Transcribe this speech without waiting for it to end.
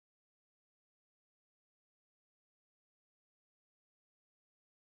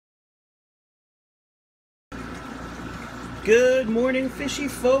Good morning, fishy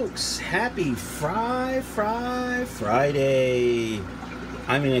folks. Happy Fry Friday.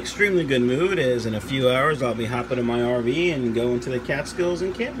 I'm in extremely good mood as in a few hours I'll be hopping in my RV and going to the Catskills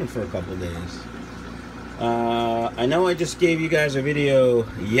and camping for a couple days. I know I just gave you guys a video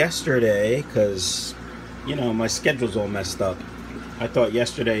yesterday because, you know, my schedule's all messed up. I thought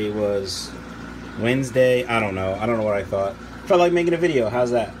yesterday was Wednesday. I don't know what I thought. Felt like making a video.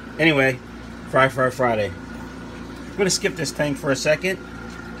 How's that? Anyway, Fry Friday. I'm going to skip this tank for a second.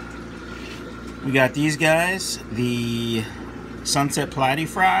 We got these guys, the Sunset Platy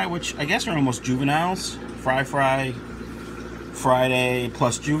Fry, which I guess are almost juveniles. Fry Friday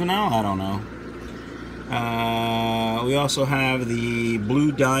plus juvenile, I don't know. We also have the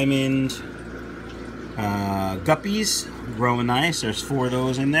Blue Diamond Guppies, growing nice. There's 4 of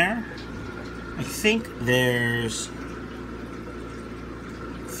those in there. I think there's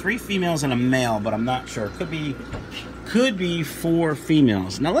 3 females and a male, but I'm not sure. Could be 4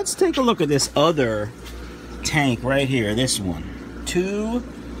 females. Now let's take a look at this other tank right here. This one, 2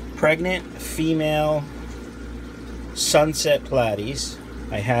 pregnant female Sunset Platies.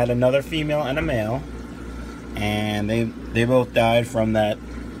 I had another female and a male, and they both died from that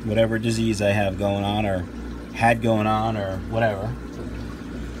whatever disease I have going on or had going on or whatever.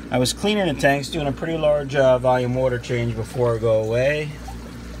 I was cleaning the tanks, doing a pretty large volume water change before I go away.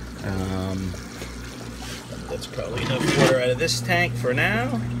 That's probably enough water out of this tank for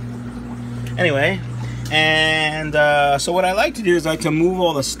now. Anyway, and so what I like to do is I like to move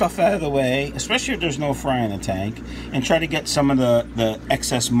all the stuff out of the way, especially if there's no fry in the tank, and try to get some of the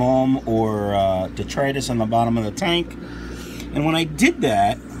excess mulm or detritus on the bottom of the tank. And when I did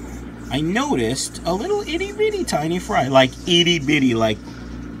that, I noticed a little itty bitty tiny fry, like itty bitty, like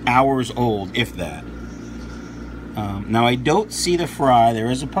hours old, if that. Now I don't see the fry. There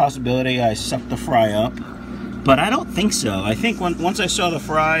is a possibility I sucked the fry up, but I don't think so. I think once I saw the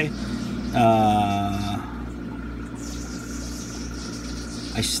fry,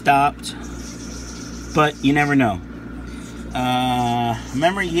 I stopped, but you never know.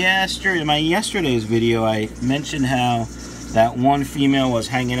 Remember yesterday's video, I mentioned how that one female was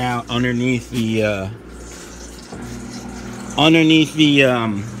hanging out underneath the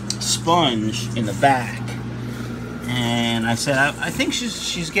sponge in the back. And I said, I think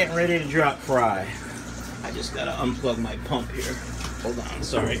she's getting ready to drop fry. I just gotta unplug my pump here. Hold on,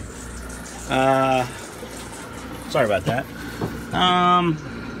 sorry. Sorry about that. I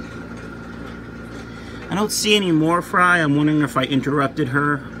don't see any more fry. I'm wondering if I interrupted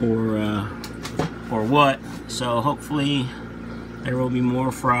her or what. So hopefully there will be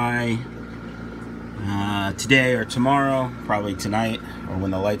more fry today or tomorrow, probably tonight or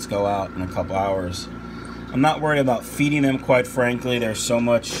when the lights go out in a couple hours. I'm not worried about feeding them, quite frankly. There's so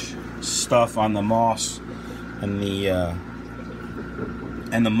much stuff on the moss and the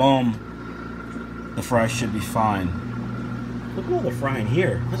mulm. The fry should be fine. Look at all the fry in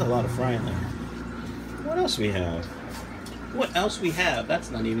here. There's a lot of fry in there. What else we have? What else we have?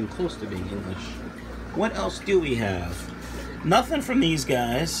 That's not even close to being English. What else do we have? Nothing from these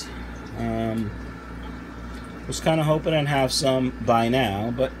guys. Was kind of hoping I'd have some by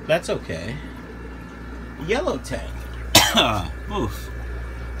now, but that's okay. Yellow tank. Oof.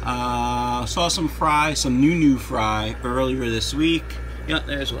 Saw some fry, some new fry earlier this week. Yeah,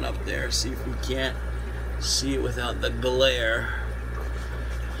 there's one up there. See if we can't see it without the glare.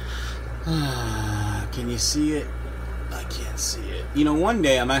 Can you see it? I can't see it. You know, one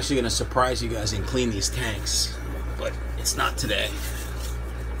day I'm actually going to surprise you guys and clean these tanks, but it's not today.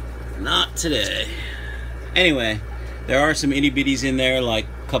 Not today. Anyway, there are some itty bitties in there, like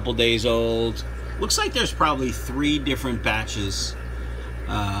a couple days old. Looks like there's probably 3 different batches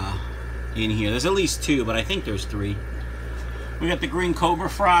in here. There's at least 2, but I think there's 3. We got the green cobra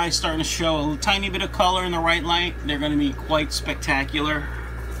fry starting to show a tiny bit of color in the right light. They're going to be quite spectacular.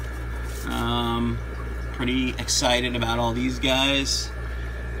 Pretty excited about all these guys.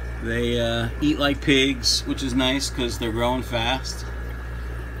 They eat like pigs, which is nice because they're growing fast.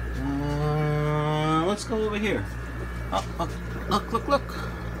 Let's go over here. Oh, look.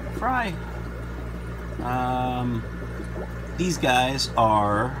 Fry. These guys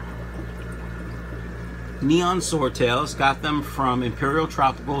are neon swordtails. Got them from Imperial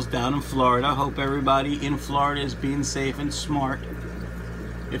Tropicals down in Florida. Hope everybody in Florida is being safe and smart.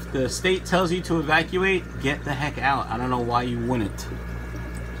 If the state tells you to evacuate, get the heck out. I don't know why you wouldn't.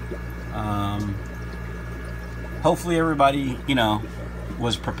 Hopefully everybody, you know,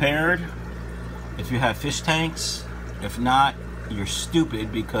 was prepared. If you have fish tanks, if not, you're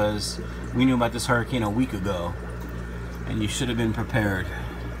stupid because we knew about this hurricane a week ago and you should have been prepared.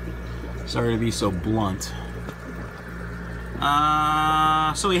 Sorry to be so blunt.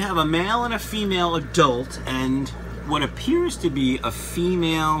 So we have a male and a female adult, and what appears to be a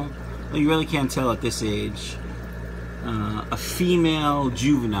female, well, you really can't tell at this age, a female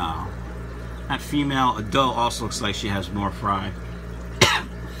juvenile. That female adult also looks like she has more fry.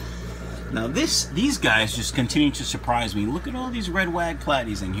 Now these guys just continue to surprise me. Look at all these red wag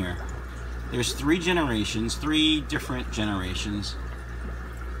platies in here. There's 3 generations, 3 different generations.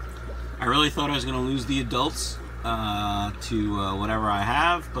 I really thought I was going to lose the adults to whatever I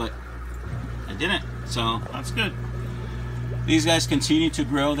have, but I didn't, so that's good. These guys continue to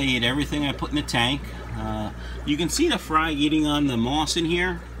grow. They eat everything I put in the tank. You can see the fry eating on the moss in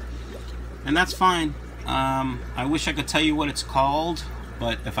here, and that's fine. I wish I could tell you what it's called,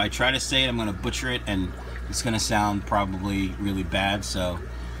 but if I try to say it, I'm going to butcher it, and it's going to sound probably really bad, so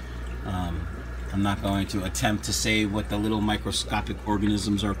I'm not going to attempt to say what the little microscopic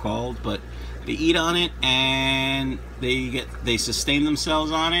organisms are called, but they eat on it, and they sustain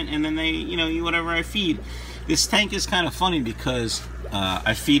themselves on it, and then they, you know, eat whatever I feed. This tank is kind of funny because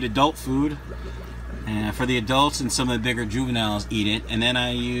I feed adult food for the adults, and some of the bigger juveniles eat it, and then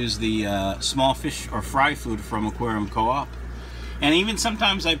I use the small fish or fry food from Aquarium Co-op, and even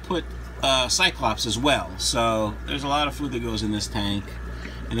sometimes I put Cyclops as well. So there's a lot of food that goes in this tank,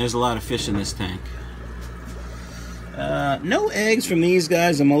 and there's a lot of fish in this tank. No eggs from these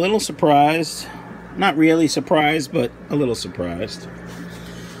guys. I'm a little surprised. Not really surprised, but a little surprised.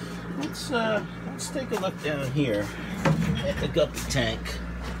 Let's take a look down here at the guppy tank.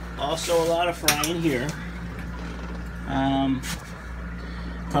 Also a lot of fry in here.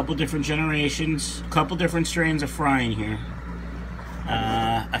 Couple different generations, couple different strains of fry in here.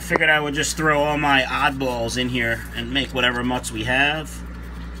 I figured I would just throw all my oddballs in here and make whatever mutts we have.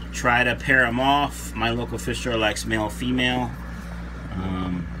 Try to pair them off. My local fish store likes male, female.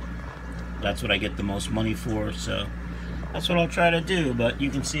 That's what I get the most money for, so that's what I'll try to do. But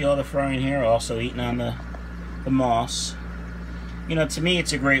you can see all the fry in here, also eating on the moss. You know, to me,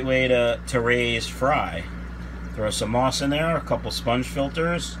 it's a great way to raise fry. Throw some moss in there, a couple sponge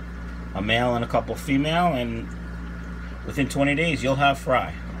filters, a male and a couple female, and within 20 days, you'll have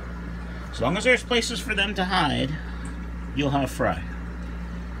fry. As long as there's places for them to hide, you'll have fry.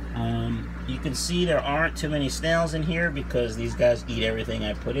 You can see there aren't too many snails in here because these guys eat everything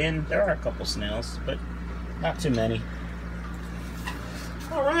I put in. There are a couple snails, but not too many.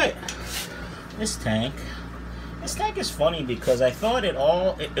 Alright, this tank is funny because I thought it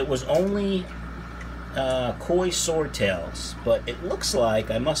was only koi swordtails, but it looks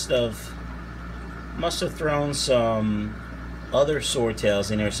like I must have thrown some other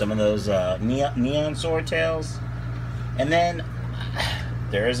swordtails in there, some of those neon swordtails, and then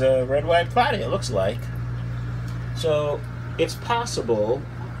there's a red wag platy, it looks like. So it's possible,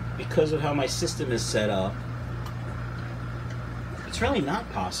 because of how my system is set up, it's really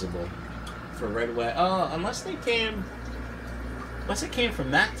not possible for red wag. Oh, unless it came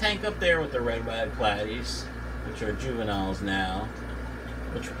from that tank up there with the red wag platies, which are juveniles now,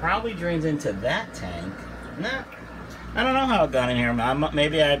 which probably drains into that tank. Nah, I don't know how it got in here.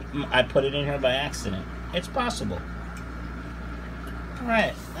 Maybe I put it in here by accident. It's possible.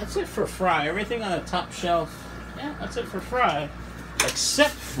 Alright, that's it for fry. Everything on the top shelf, yeah, that's it for fry. Except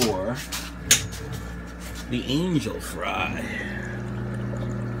for the angel fry.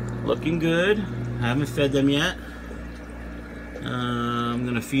 Looking good. Haven't fed them yet. I'm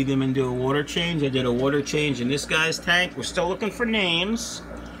going to feed them and do a water change. I did a water change in this guy's tank. We're still looking for names.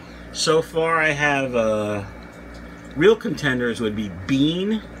 So far I have real contenders would be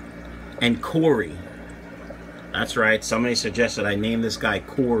Bean and Corey. That's right, somebody suggested I name this guy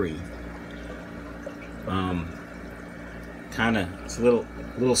Corey. Kinda, it's a little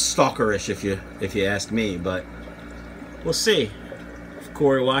stalkerish if you ask me, but we'll see. If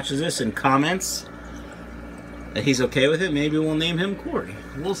Corey watches this and comments that he's okay with it, maybe we'll name him Corey.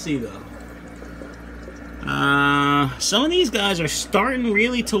 We'll see though. Some of these guys are starting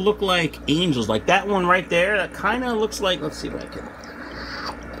really to look like angels. Like that one right there, that kinda looks like, let's see if I can.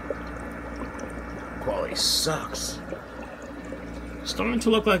 Quality sucks. Starting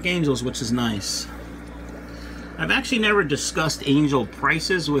to look like angels, which is nice. I've actually never discussed angel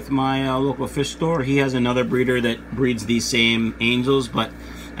prices with my local fish store. He has another breeder that breeds these same angels, but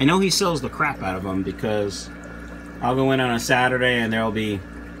I know he sells the crap out of them because I'll go in on a Saturday and there'll be,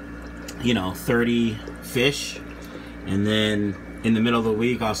 you know, 30 fish, and then in the middle of the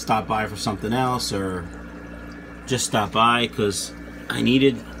week I'll stop by for something else or just stop by because I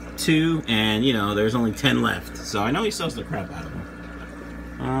needed 2 and, you know, there's only 10 left. So I know he sells the crap out of them.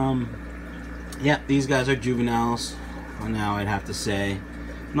 Yeah, these guys are juveniles. Well, now I'd have to say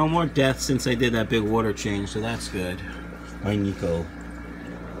no more deaths since I did that big water change, so that's good. Hi, Nico.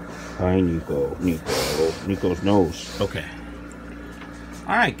 Hi, Nico. Nico's nose. Okay.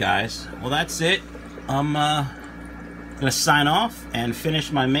 Alright, guys. Well, that's it. I'm gonna sign off and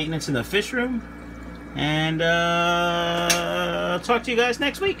finish my maintenance in the fish room. And talk to you guys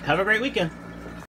next week. Have a great weekend.